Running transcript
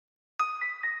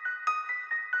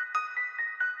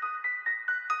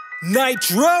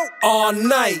Nitro all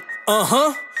night,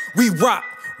 we rock,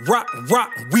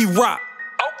 we rock.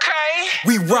 Okay.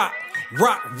 We rock,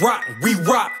 we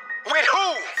rock. With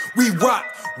who? We rock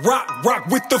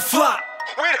with the flop.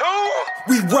 With who?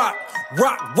 We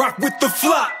rock with the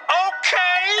flop.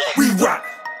 Okay. We rock,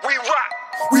 We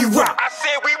rock. we rock. I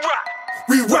said we rock.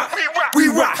 We rock, We rock. we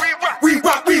rock, We rock. we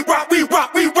rock, we rock, we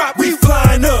rock, we rock. We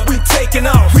flying up, we taking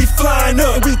off. We flying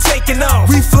up, we taking off.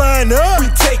 We flying up, we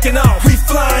taking off. We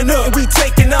flying up, we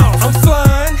taking off. I'm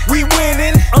flying, we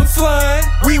winning. I'm flying,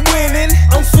 we winning.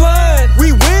 I'm flying,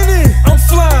 we winning. I'm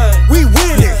flying, we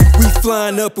winning. We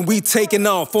flying up and we taking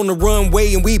off on the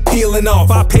runway and we peeling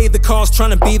off. I paid the cost trying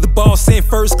to be the boss. Saying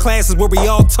first class is where we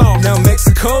all talk. Now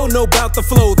Mexico know about the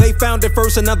flow. They found it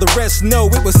first and now the rest know.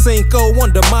 It was Cinco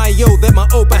under Mayo that my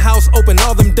open house opened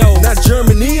all them doors. Now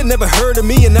Germany had never heard of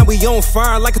me and now we on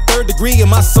fire like a third degree. And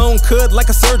my song cut like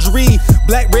a surgery.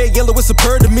 Black, red, yellow, it's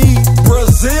superb to me.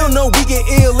 Brazil know we get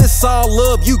ill. It's all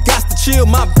love. You got to chill.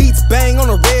 My beats bang on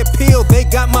a red pill. They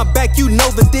got my back. You know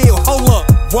the deal. Hold up.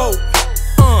 Whoa.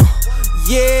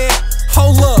 Yeah,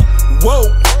 hold up, whoa,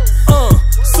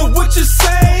 so what you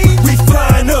say? We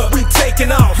flying up, we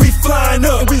taking off. We flying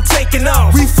up, we taking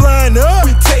off. We flying up,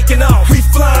 we taking off. We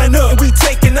flying up, we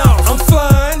taking off. I'm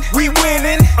flying, we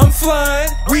winning. I'm flying,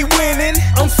 we winning.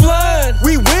 I'm flying,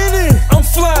 we winning. I'm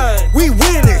flying, we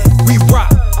winning. We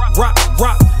rock,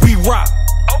 we rock.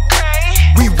 Okay.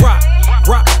 We rock,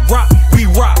 we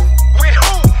rock. With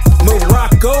who?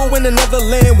 Morocco in another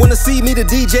land wanna see me the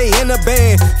DJ in a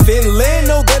band. Finland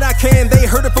know that I can. They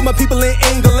heard it from my people in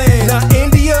England. Now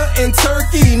India and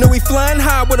Turkey know we flying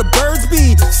high where the birds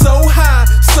be. So high,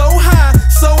 so high,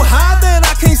 so high that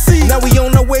I can't see. Now we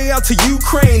on our way out to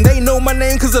Ukraine. They know my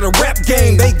name cause of the rap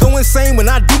game. They go insane when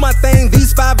I do my thing.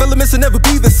 These 5 elements will never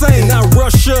be the same. Now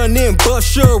Russia and then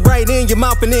bust ya right in your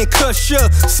mouth and then cuss ya.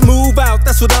 Smooth out,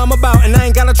 that's what I'm about. And I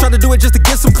ain't gotta try to do it just to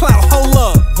get some clout. Hold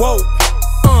up, whoa.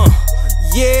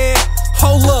 Yeah,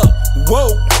 hold up,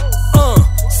 whoa,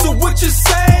 so what you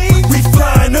say? We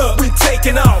flying up, we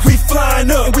taking off. We flying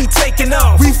up, we taking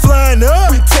off. We flying up,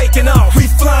 we taking off. We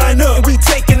flying up, we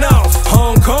taking off.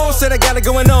 Hong Kong said I got it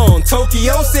going on.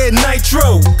 Tokyo said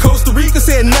nitro. Costa Rica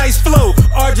said nice flow.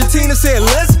 Argentina said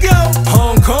let's go.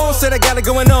 Hong Kong said I got it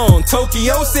going on.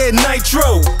 Tokyo said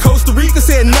nitro. Costa Rica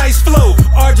said nice flow.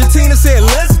 Argentina said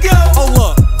let's go. Hold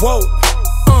up, whoa,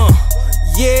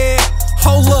 yeah,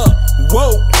 hold up.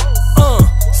 Whoa,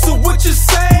 so what you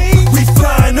say? We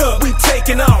flying up, we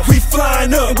taking off. We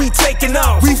flying up, we taking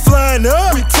off. We flying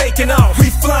up, we taking off. We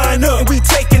flying up, we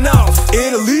taking off.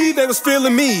 Italy, they was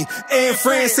feeling me. And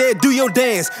France said, do your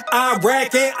dance.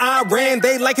 Iraq and Iran,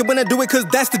 they like it when I do it cause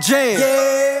that's the jam.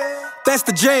 Yeah, that's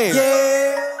the jam.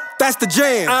 Yeah, that's the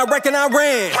jam. Iraq and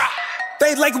Iran,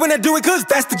 they like it when I do it cause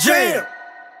that's the jam.